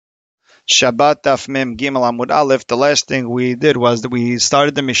Shabbat Daf Mem Gimel Amud Aleph. The last thing we did was that we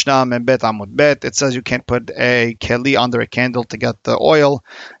started the Mishnah Mem Bet Amud Bet. It says you can't put a keli under a candle to get the oil,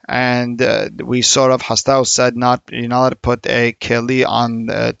 and we sort of Hastao said you're not allowed to put a keli on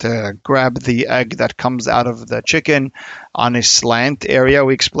to grab the egg that comes out of the chicken on a slant area.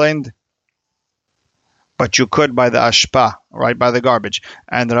 We explained. But you could by the ashpa, right, by the garbage.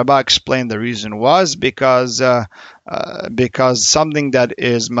 And the Rabbah explained the reason was because something that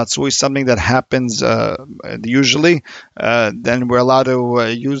is matzui, something that happens usually, then we're allowed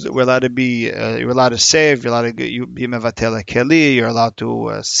to use. We're allowed to be. You're allowed to save. You're allowed to be mevatel keli. You're allowed to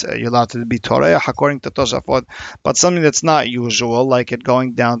be toreach according to Tosafot. But something that's not usual, like it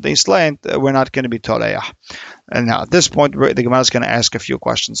going down the slant, we're not going to be toreach. And now at this point, the Gemara is going to ask a few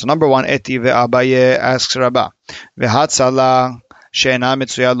questions. So number one, Eti ve'abaye asks Rabbah, ve'hatzala she'ena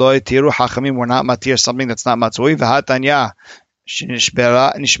mitzuya lo etiru hachamim, we're not matir something that's not matzui. Ve'hatanya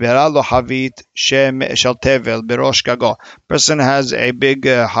nishbera lo havit shel tevel berosh gago. Person has a big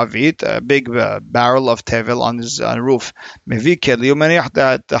havit, a big barrel of tevel on his roof. Mevi keli u'meniach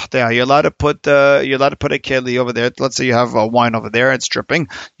tachteh. You're allowed to put a keli over there. Let's say you have wine over there, it's dripping.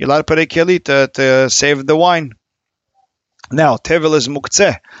 You're allowed to put a keli to save the wine. Now, tevel is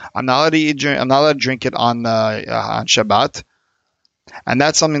muktzeh. I'm not allowed to drink it on Shabbat, and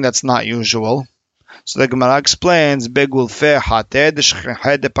that's something that's not usual. So the Gemara explains, we're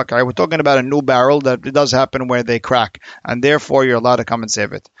talking about a new barrel that it does happen where they crack, and therefore you're allowed to come and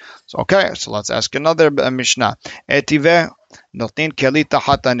save it. So okay, so let's ask another Mishnah. Etive notin keli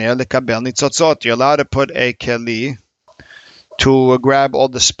tahat haner lekabel nitzotzot. You're allowed to put a keli to grab all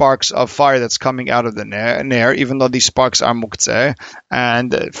the sparks of fire that's coming out of the nair, even though these sparks are muktzeh,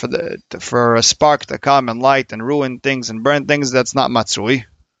 and for a spark to come and light and ruin things and burn things, that's not matzui.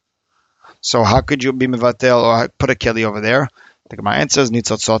 So how could you be mevatel or put a keli over there? The Gemara answers,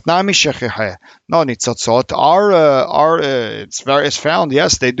 nitzotzot nami shechiche. No, nitzotzot are it's found.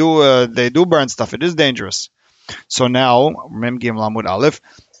 Yes, they do burn stuff. It is dangerous. So now, Mem Gimel Amud Aleph,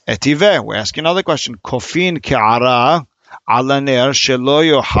 etive. We're asking another question. Kofin ke'ara alaner shelo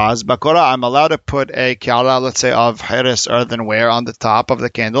yohaz bakora. I'm allowed to put a ke'ara, let's say, of heres earthenware on the top of the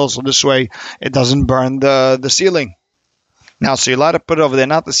candle, so this way it doesn't burn the ceiling. Now, so you're allowed to put it over there,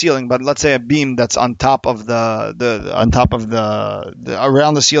 not the ceiling, but let's say a beam that's on top of around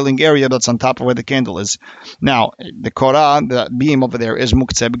the ceiling area that's on top of where the candle is. Now, the korah, the beam over there is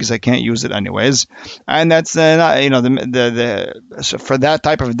muktzeh because I can't use it anyways, and that's so for that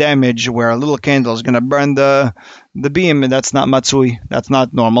type of damage where a little candle is going to burn the beam, that's not matzui, that's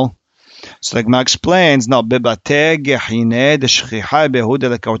not normal. So the Gemara explains, no, we're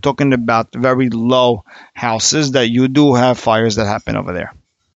talking about very low houses that you do have fires that happen over there.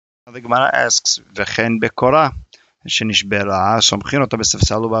 Now the Gemara asks, v'chen bekora shenishbera somchin ota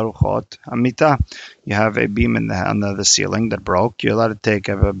b'sefsal u'baruchot amita. You have a beam under the ceiling that broke. You're allowed to take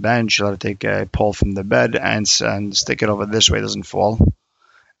a bench, you're allowed to take a pole from the bed and stick it over this way, it doesn't fall.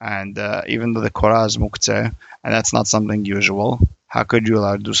 And even though the korah is muktzeh, and that's not something usual, how could you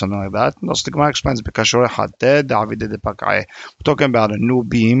allow to do something like that? No, the Gemara explains, we're talking about a new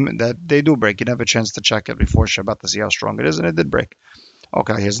beam that they do break. You have a chance to check it before Shabbat to see how strong it is, and it did break.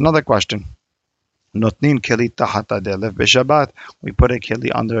 Okay, here's another question. Notnin keli tahat hadelef b'Shabbat. We put a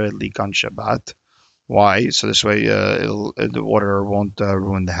keli under a leak on Shabbat. Why? So this way the water won't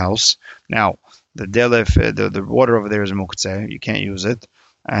ruin the house. Now, the delef, the water over there is muktzeh. You can't use it.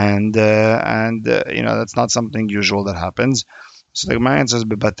 And that's not something usual that happens. So the Gemara says,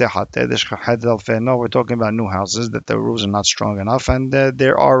 no, we're talking about new houses that the roofs are not strong enough and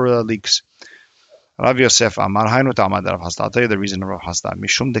there are leaks. Rav Yosef Amar, I'll tell you the reason of Rav Hasta.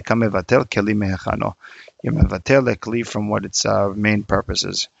 Mishum dekam mevatel keli mehechano. You mevatel a keli from what its main purpose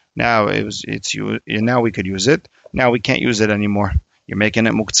is. Now now we could use it. Now we can't use it anymore. You're making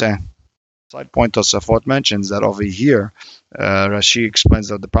it muktzeh. Side point Tosafot mentions that over here, Rashi explains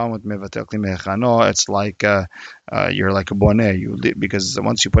that the problem with mevatel kli mehechano, it's like you're like a bonnet, because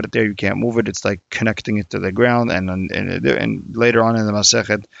once you put it there, you can't move it. It's like connecting it to the ground, and later on in the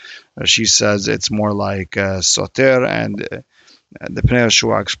Masechet, Rashi says it's more like soter, and the Pnei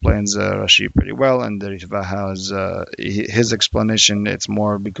Yeshua explains Rashi pretty well, and the Ritva has his explanation. It's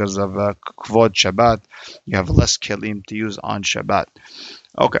more because of Kvod Shabbat. You have less kelim to use on Shabbat.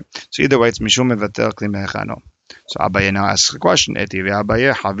 Okay, so either way, it's Mishum mevatel kli mehechano. So Abaye now asks the question, Eti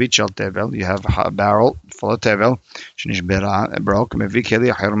ve'Abaye havit shel tevel. You have a barrel full of tevel, shenishbera, it broke, mevi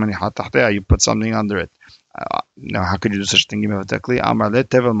keli acher menichat tahteha. You put something under it. Now, how could you do such a thing? Mevatel kli amar le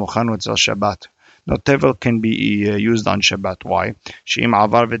tevel mochan etzel Shabbat. No, tevel can be used on Shabbat. Why? She'im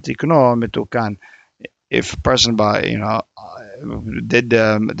avar v'tikno metukan. if a person did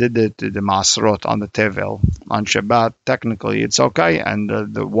the masrot on the tevel on Shabbat, technically it's okay, and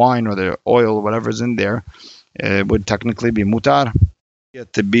the wine or the oil, whatever's in there, would technically be mutar.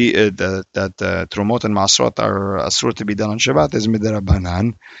 Yet to be that trumot and masrot are asur to be done on Shabbat is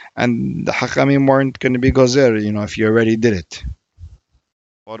midrabanan, and the hachamim weren't going to be gozer, if you already did it.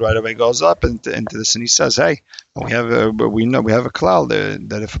 Right away goes up into this, and he says, "Hey, we have a cloud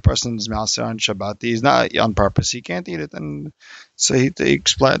that if a person is maaser on Shabbat, he's not on purpose, he can't eat it." And so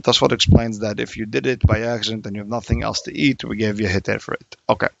that's what explains that if you did it by accident and you have nothing else to eat, we gave you a heter for it.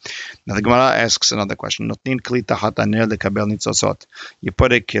 Okay. Now the Gemara asks another question. Notnin kli tachat haner lekabel nitzotzot. You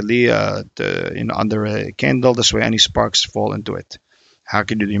put a kli under a candle, this way any sparks fall into it. How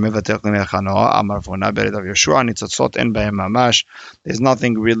could you do mevatel kli mechano? Amar Funa bered of Yeshua nitzotzot en b'hem mamash. There's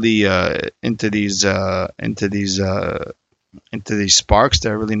nothing really into these sparks.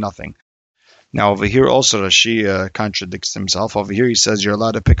 They're really nothing. Now over here also Rashi contradicts himself. Over here he says you're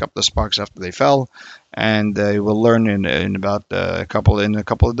allowed to pick up the sparks after they fell, and we'll learn in about a couple of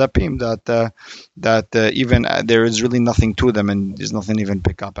dapim that even there is really nothing to them, and there's nothing to even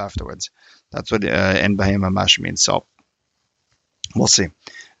pick up afterwards. That's what en b'hem mamash means. So we'll see.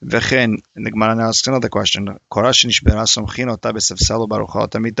 V'chen, the Gemara now asks another question. A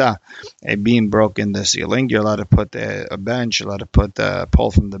beam broke in the ceiling. You're allowed to put a bench. You're allowed to put a pole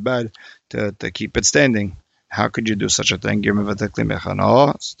from the bed to keep it standing. How could you do such a thing? So the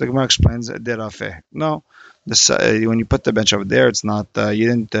Gemara explains, no. When you put the bench over there, it's not. You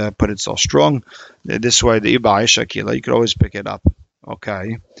didn't put it so strong. This way, the iba shakila, you could always pick it up.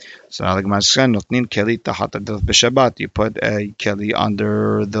 Okay, so now the Gemara says, "Notnin keli tachat b'Shabbat." You put a keli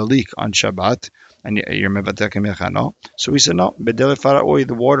under the leak on Shabbat, and you're mevatel kemechano. So we said no. Bedel fara'oi,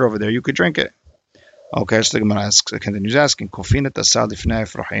 the water over there, you could drink it. Okay, so the Gemara continues asking, "Kofinet asal lifnei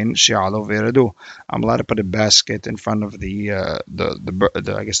efrohin she'alo ve'redu." I'm allowed to put a basket in front of the I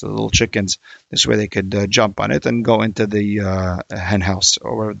guess the little chickens. This way they could jump on it and go into the hen house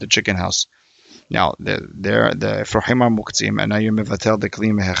or the chicken house. Now, the Efrohim are muktzim, and now you mevatel the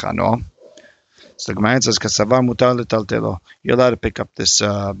kli mehechano. So the Gemara says, "Kasavar mutar letaltelo." You're allowed to pick up this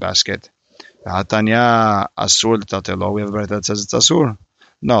basket. Hatanya asur letaltelo. We have a verse that says it's asur.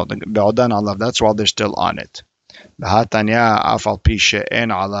 No, the be'odan alav. That's while they're still on it. Hatanya afal pi she'en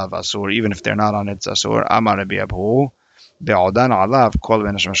alav asur. Even if they're not on it, it's asur. Amar Rabbi Abu be'odan alav kol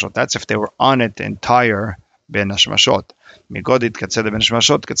ben hashmashot. That's if they were on it the entire ben hashmashot. Because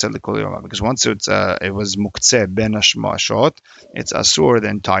once it was muktzeh ben hashmashot, it's asur the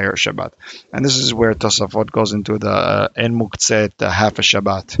entire Shabbat. And this is where Tosafot goes into the en muktzeh half a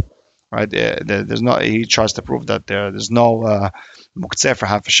Shabbat. Right? There's no. He tries to prove that there's no muktzeh for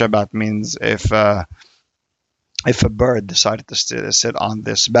half a Shabbat. Means if a bird decided to sit on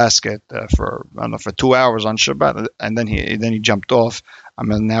this basket for 2 hours on Shabbat, and then he jumped off,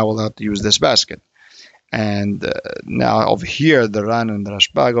 I'm now allowed to use this basket. And now over here, the Ran and the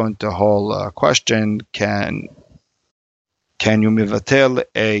Rashba go into a whole question: Can you mivatel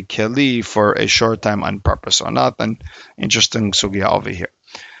a keli for a short time on purpose or not? An interesting sugya over here.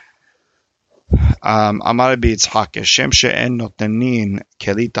 Amar Rabbi Yitzchak, Shem she'en notenin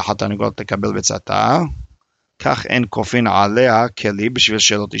keli tachat hanigot lekabel betzata, kach en kofin alea keli b'shvil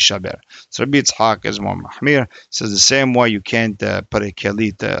she'lo tishaber. So Rabbi Yitzchak is more mahmir. Says the same way you can't put a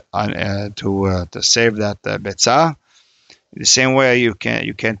keli to save that betzah. The same way you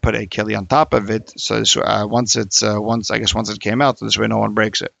can't put a keli on top of it. So this, once it came out, this way no one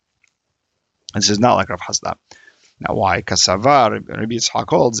breaks it. This is not like Rav Hasda. Now why? Kasavar Rabbi Yitzchak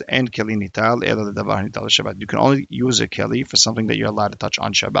holds and keli nital ela ledavar nital Shabbat. You can only use a keli for something that you're allowed to touch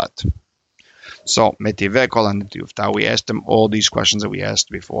on Shabbat. So metiveh kol hanitiyufta. We asked him all these questions that we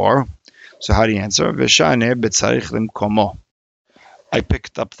asked before. So how do you answer? V'shane b'tzarich limkomo. I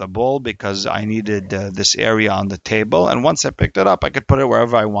picked up the bowl because I needed this area on the table, and once I picked it up, I could put it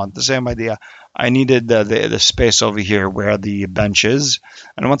wherever I want. The same idea. I needed the space over here where the bench is,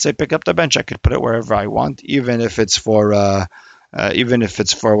 and once I pick up the bench, I could put it wherever I want, even if it's for what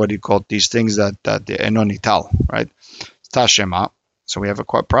do you call it, these things that the enonital, right? Tashema. So we have a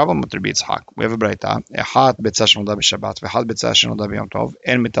problem with Rabbi Yitzchak. We have a breita. Echad betzah shenoda b'Shabbat, v'echad betzah shenoda b'Yom Tov.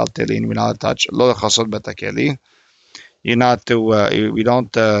 En metal telin. We're not touch. Lo lechasot betakeli. You're not to. We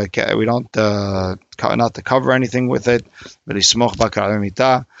don't not to cover anything with it.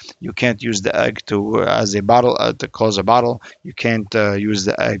 You can't use the egg to as a bottle to close a bottle. You can't use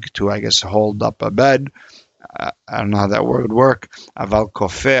the egg to, I guess, hold up a bed. I don't know how that word would work. Aval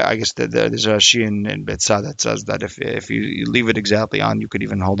kofeh. I guess there's a Rashi in Betzah that says that if you leave it exactly on, you could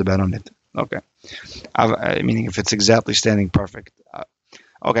even hold a bed on it. Okay, meaning if it's exactly standing perfect.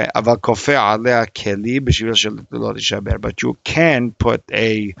 Okay, but you can put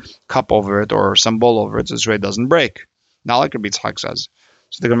a cup over it or some bowl over it so this way it doesn't break. Not like Rabbi Yitzchak says.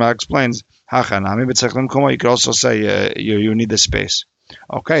 So the Gemara explains, you could also say you need the space.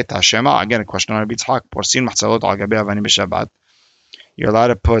 Okay, Tashema, again a question on Rabbi Yitzchak. You're allowed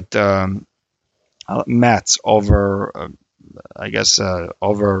to put mats over,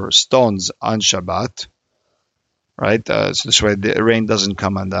 over stones on Shabbat, right? So this way the rain doesn't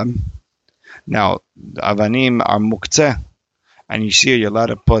come on them. Now, the avanim are muktzeh, and you see you're allowed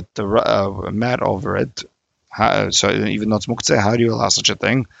to put the mat over it. So even though it's muktzeh, how do you allow such a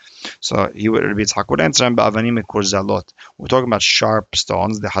thing? So he would answer him, avanim kurzalot. We're talking about sharp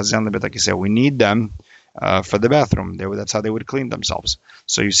stones. The Hazian, like you said, we need them for the bathroom. That's how they would clean themselves.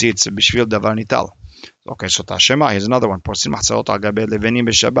 So you see, it's bishvil davar nital. Okay, so Tashema, here's another one.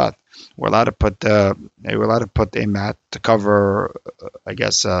 We're allowed to put a mat to cover,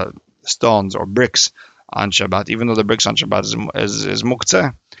 stones or bricks on Shabbat, even though the bricks on Shabbat is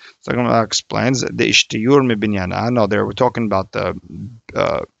muktzeh. So Gemara explains the ishtiyur mibinyana. No, we're talking about the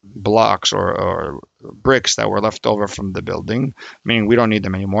blocks or bricks that were left over from the building, meaning we don't need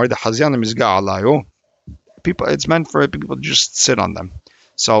them anymore. The hazian mizga alayu. People, it's meant for people to just sit on them.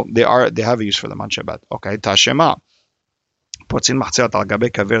 So they have a use for them on Shabbat. Okay, Tashema.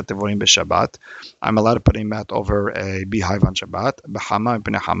 I'm allowed to put a mat over a beehive on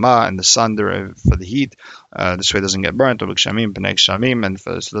Shabbat. In the sun for the heat. This way it doesn't get burnt. And so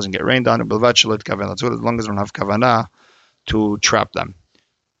it doesn't get rained on. As long as we don't have kavanah to trap them.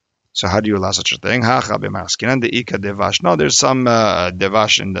 So how do you allow such a thing? No, there's some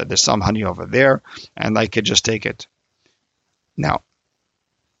devash there's some honey over there, and I could just take it. Now,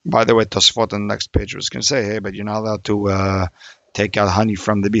 by the way, Tosfot on the next page was going to say, hey, but you're not allowed to take out honey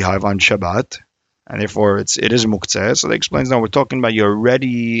from the beehive on Shabbat, and therefore it is muktzeh. So they explains, no, we're talking about you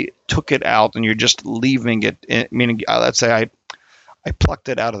already took it out and you're just leaving it, meaning, let's say I plucked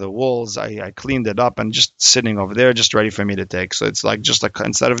it out of the walls, I cleaned it up and just sitting over there, just ready for me to take. So it's like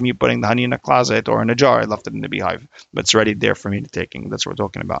instead of me putting the honey in a closet or in a jar, I left it in the beehive, but it's ready there for me to taking. That's what we're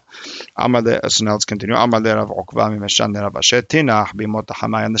talking about. So now let's continue. I understand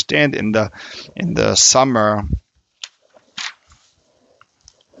in the summer,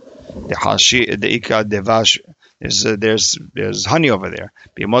 the ika devash there's honey over there.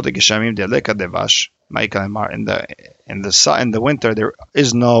 In the winter there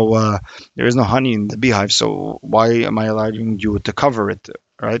is no honey in the beehive, so why am I allowing you to cover it?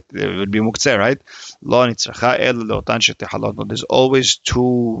 Right? It would be muktzeh, right? There's always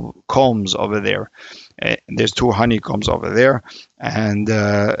two combs over there. There's two honeycombs over there, and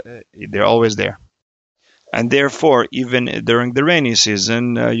they're always there. And therefore, even during the rainy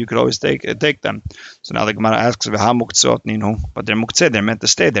season, you could always take them. So now the Gemara asks, but they're muktzeh, they're meant to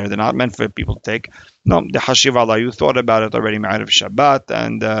stay there. They're not meant for people to take. No, the hashiv Allah, you thought about it already, Ma'ariv Shabbat,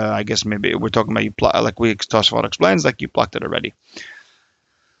 and I guess maybe we're talking about like Tosfot explains, like you plucked it already.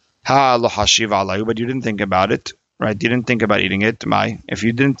 Lo hashiv Allah, but you didn't think about it, right? You didn't think about eating it. If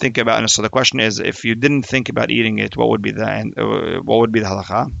you didn't think about it, so the question is, if you didn't think about eating it, what would be the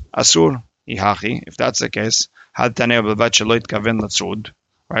halacha? Asur. If that's the case, right?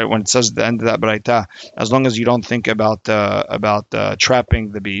 When it says at the end of that braita, as long as you don't think about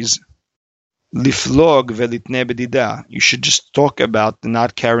trapping the bees, you should just talk about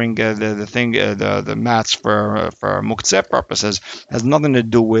not carrying the mats for muktzeh purposes. It has nothing to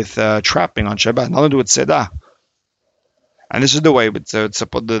do with trapping on Shabbat, nothing to do with sedah. And this is the way the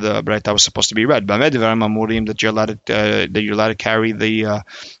braita was supposed to be read. That you're allowed to carry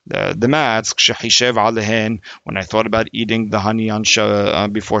the mats. When I thought about eating the honey on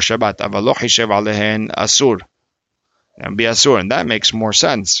before Shabbat, asur, and be asur, and that makes more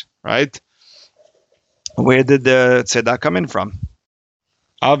sense, right? Where did the tzedakah come in from?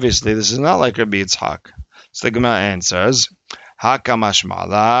 Obviously, this is not like Rabbi Yitzchak. So the Gemara answers, Hakamash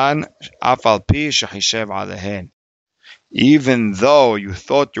malan afal pi shehishev alehen. Even though you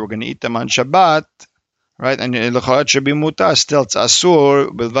thought you were going to eat them on Shabbat, right? And l'chayat should be mutar, still it's asur,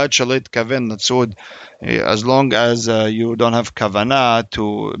 bilvad shalit kaven natsud, as long as you don't have kavanah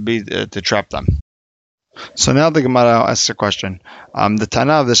to trap them. So now the Gemara asks a question. The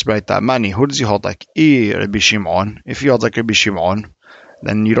Tana of this braita, Mani, who does he hold like? Rabbi Shimon. If you hold like Rabbi Shimon,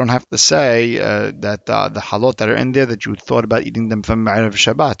 then you don't have to say that the halot that are in there that you thought about eating them from Ma'ariv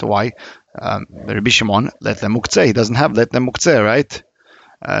Shabbat. Why? Rabbi Shimon, let them muktzeh. He doesn't have let them muktzeh, right?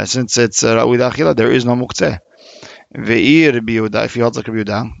 Since it's ra'ui d'achila, there is no muktzeh. Ve'ir Rabbi Yehuda, if he holds like Rabbi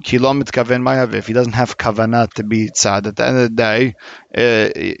Yehuda, kilo mitkaven ma'yav, if he doesn't have kavanah to be tzad, at the end of the day,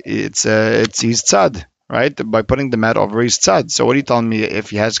 he's tzad, right? By putting the mat over his tzad. So what are you telling me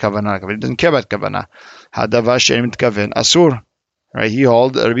if he has kavanah? He doesn't care about kavanah. Hadavar she'en mitkaven asur. Right?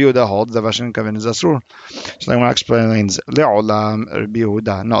 Rabbi Yehuda holds the Vashin Kavin is Asur. So I'm going to explain Le'olam Rabbi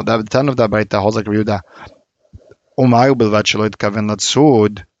Yehuda. No, the ton of the Baita holds like Rabbi Yehuda. Umayu Bilvat Sheloit Kavin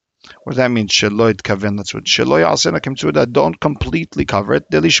Latsud. What does that mean? Sheloit Kavin Latsud. Sheloy Asena Kimtsuda. Don't completely cover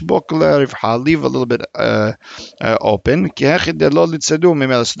it. Delishbok Le'rivha. Leave a little bit open.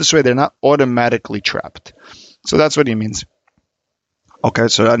 So this way they're not automatically trapped. So that's what he means. Okay,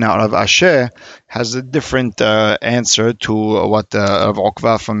 so now Rav Asher has a different answer to what Rav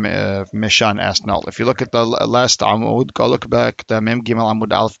Okva from Mishan asked. Now, if you look at the last Amud, go look back the Mem Gimel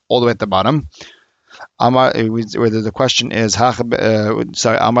Amud Alf all the way at the bottom. Amar, whether the question is, Amar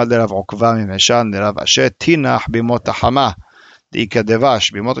de Rav Okva Mishan de Rav Asher Tinach bimot hama. So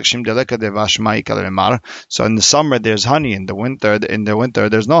in the summer there's honey, in the winter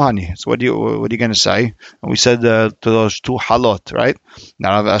there's no honey. So what are you going to say? And we said to those two halot, right?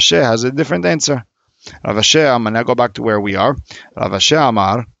 Now Rav Asher has a different answer. Rav Asher, I'm going to go back to where we are. Rav Asher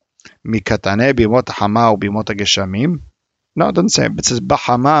Amar mikatane bimot hama u bimot geshamim. No, it doesn't say it. It says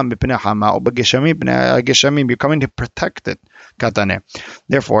Bahama b'pnei hama or b'geshamim b'nei geshamim. You're coming to protect it. Katane.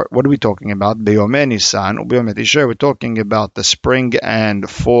 Therefore, what are we talking about? B'yomei Nisan or b'yomei Tishrei. We're talking about the spring and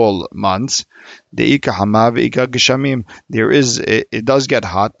fall months. The ika hama v'ika geshamim. It does get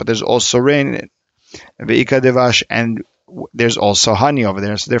hot, but there's also rain in it. V'ika devash, and there's also honey over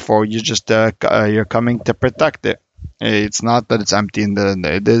there. So therefore, you just you're coming to protect it. It's not that it's empty in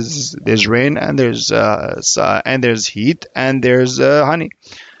there's rain and there's heat and there's honey.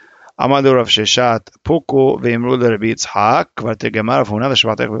 Amadu Rav Sheshat Puku ve'imru Rabbi Yitzhak kvar tegema Rav Huna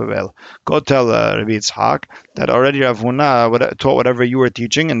v'shvatech b'Bavel. Go tell Rabbi Yitzhak that already Rav Huna taught whatever you were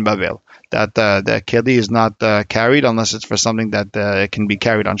teaching in Bavel. That the keli is not carried unless it's for something that can be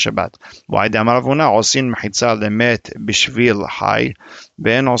carried on Shabbat. Why? Amar Rav Huna osin mechitza lemet b'shvil hay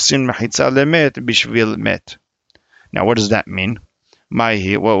ve'en osin mechitza lemet b'shvil met. Now, what does that mean?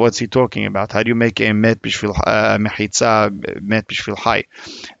 What's he talking about? How do you make a met b'shvil mechitza met b'shvil hay?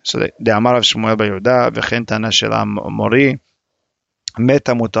 So the Amar of Shmuel Yehuda v'chen tana shel Mori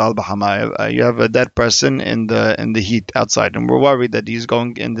meta mutal b'hama. You have a dead person in the heat outside, and we're worried that he's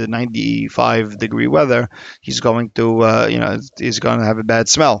going in the 95-degree weather. He's going to he's going to have a bad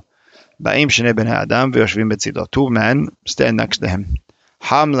smell. Ba'im shnei bnei adam v'yoshvim betzido. Two men stand next to him.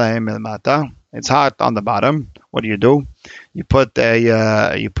 Ham lahem el mata. It's hot on the bottom. What do? You put zemevi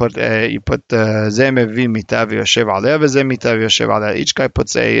mita v'yoshev aleh v'zem mita v'yoshev aleh. Each guy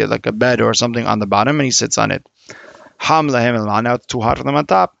puts a bed or something on the bottom and he sits on it. Ham lahem el ma'ana. It's too hot for them on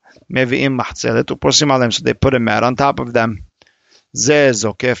top. Mevi'im machzelet u'porsim alem. So they put a mat on top of them. Ze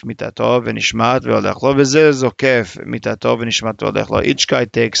zokef mitato v'nishmat v'olech lo v'ze zokef mitato v'nishmat v'olech lo. Each guy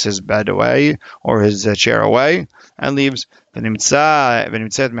takes his bed away or his chair away and leaves. And now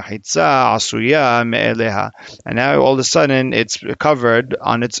all of a sudden it's covered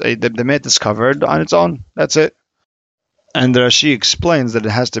on its the mat is covered on its own. That's it. And Rashi explains that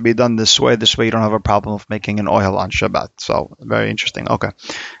it has to be done this way. This way you don't have a problem of making an oil on Shabbat. So very interesting. Okay,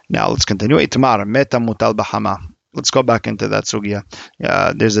 now let's continue. Itmar meta mutal bahama. Let's go back into that sugya.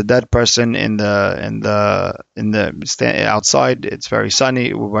 There's a dead person in the outside. It's very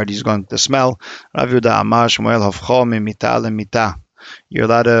sunny. Everybody's going to smell. Rav Yehuda Amar Shmuel Hofcho mimita lemita. You're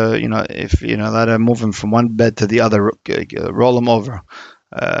allowed to, if you're allowed to move him from one bed to the other, roll him over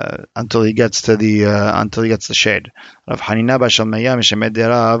until he gets to the shade. Rav Hanina Bashal Meya Mishemed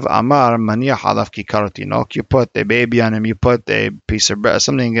Rav Amar Maniach Alav Kikar Tinok. You put a baby on him. You put a piece of bread,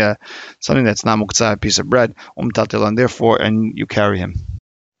 something that's not muktzah, a piece of bread, and therefore, and you carry him.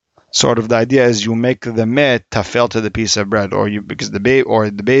 Sort of the idea is you make the met tafel to the piece of bread, because the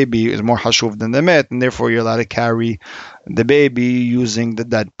baby is more hashuv than the met, and therefore you're allowed to carry the baby using the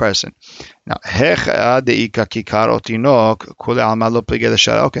dead person. Now, okay,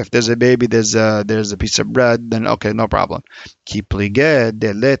 if there's a baby, there's a piece of bread, then okay, no problem.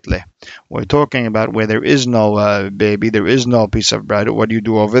 We're talking about where there is no baby, there is no piece of bread. What do you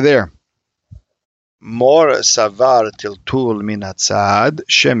do over there? More savar tiltul min hatzad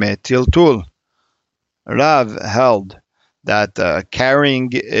shemet tiltul. Rav held that carrying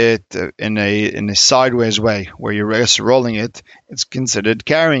it in a sideways way, where you're just rolling it, it's considered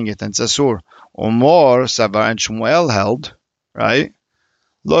carrying it, and it's asur. Or more savar and Shmuel held, right?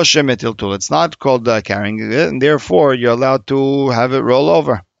 Lo shemet tiltul. It's not called carrying it, and therefore you're allowed to have it roll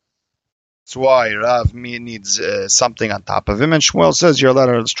over. That's why Rav needs something on top of him, and Shmuel says you're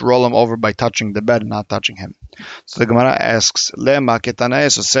allowed to just roll him over by touching the bed and not touching him. So the Gemara asks, Lema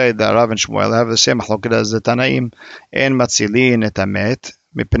ketanae, so say that Rav and Shmuel have the same machloket as the Tanaim, en matzilin et hamet,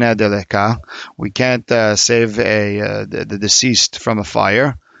 mipnei deleka. We can't save the deceased from a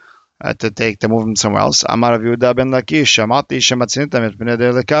fire. To move him somewhere else. Amar Rav Yehuda ben Lakish, Shamati shematzinita mipnei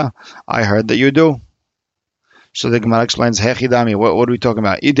deleka. I heard that you do. So the Gemara explains, Hechidami, what are we talking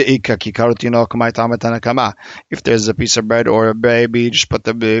about? If there's a piece of bread or a baby, just put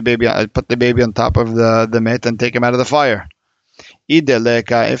the baby on top of the meat and take him out of the fire.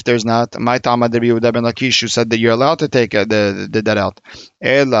 If there's not, my Tama de Yehuda ben Lakish, who said that you're allowed to take the dead out.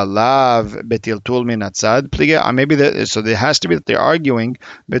 Maybe so there has to be that they're arguing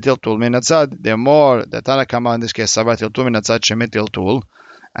betil tul min atzad. They're more the Tanakama in this case sabatil tul min atzad shemitil tul.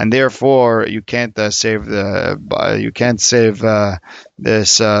 And therefore, you can't save this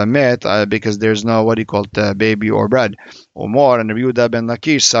meat because there's no baby or bread. Or more, and Rabbi Yehuda ben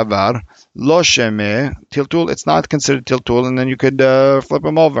Lakish savar lo sheme tiltul. It's not considered tiltul, and then you could flip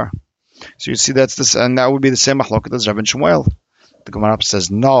them over. So you see that's this, and that would be the same machloket as Rav and Shmuel. The Gemara says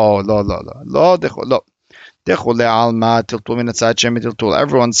no.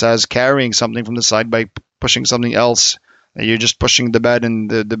 Everyone says carrying something from the side by pushing something else. You're just pushing the bed and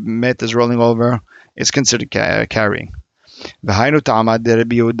the meat is rolling over. It's considered carrying. So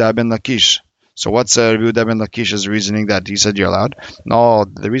what's Rabbi Yehuda ben Lakish's reasoning that he said you're allowed? No,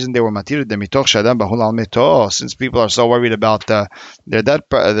 the reason they were matir the mitoch shadam bahul al mito, since people are so worried about their dead,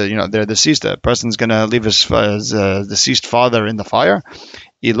 their deceased. A person's going to leave his deceased father in the fire.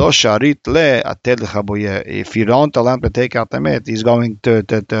 If you don't allow him to take out the meat, he's going to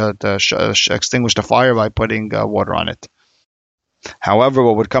extinguish the fire by putting water on it. However,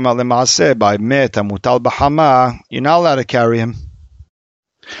 what would come out lemaaseh by met mutal b'hama, you're not allowed to carry him.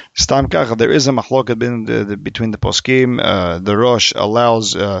 There is a machloket between the poskim. The Rosh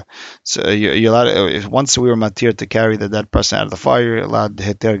allows you're allowed, once we were matir to carry the dead person out of the fire, you're allowed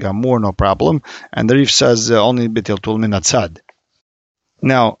heter gamur, no problem. And the Rif says only bitil tul min atzad.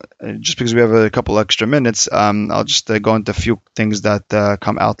 Now, just because we have a couple extra minutes, I'll just go into a few things that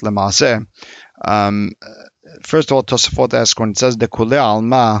come out lemaaseh. First of all, Tosafot asks when it says the kule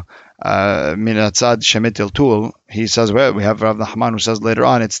alma min atzad shemit tiltul, he says, well, we have Rav Nachman who says later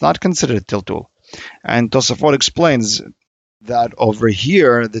on it's not considered tiltul, and Tosafot explains that over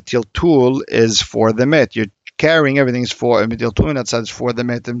here the tiltul is for the met. You're carrying everything is for tiltul min atzad is for the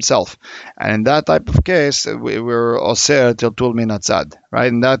met himself, and in that type of case we're oser tiltul min atzad,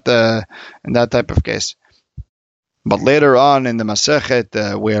 right? In that type of case. But later on in the Masechet,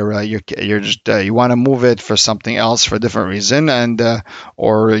 where you want to move it for something else for a different reason, and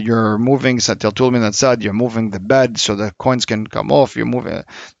or you're moving tiltul min atzad, you're moving the bed so the coins can come off. You're moving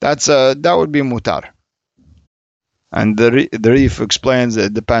that would be mutar. And the Rif explains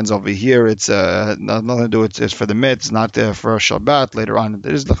it depends over here. It's nothing to do. It's for the mit. It's not for Shabbat. Later on,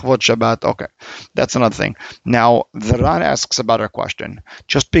 there is l'chavot Shabbat. Okay, that's another thing. Now the Ran asks about our question.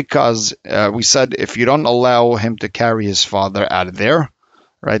 Just because we said if you don't allow him to carry his father out of there,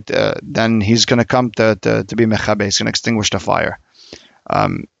 right? Then he's going to come to be mechabe. He's going to extinguish the fire.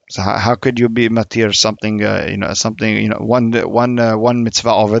 So how could you be matir something? One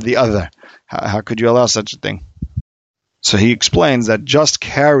mitzvah over the other? How could you allow such a thing? So he explains that just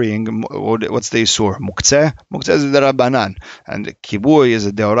carrying, what's the isur? Muktzeh? Muktzeh is the Rabbanan. And kibui is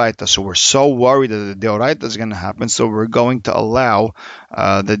a deoraita. So we're so worried that the deoraita is going to happen, so we're going to allow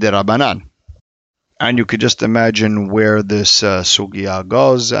the Rabbanan. And you could just imagine where this sugya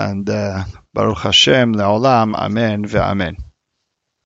goes. And Baruch Hashem, le'olam, amen ve'amen.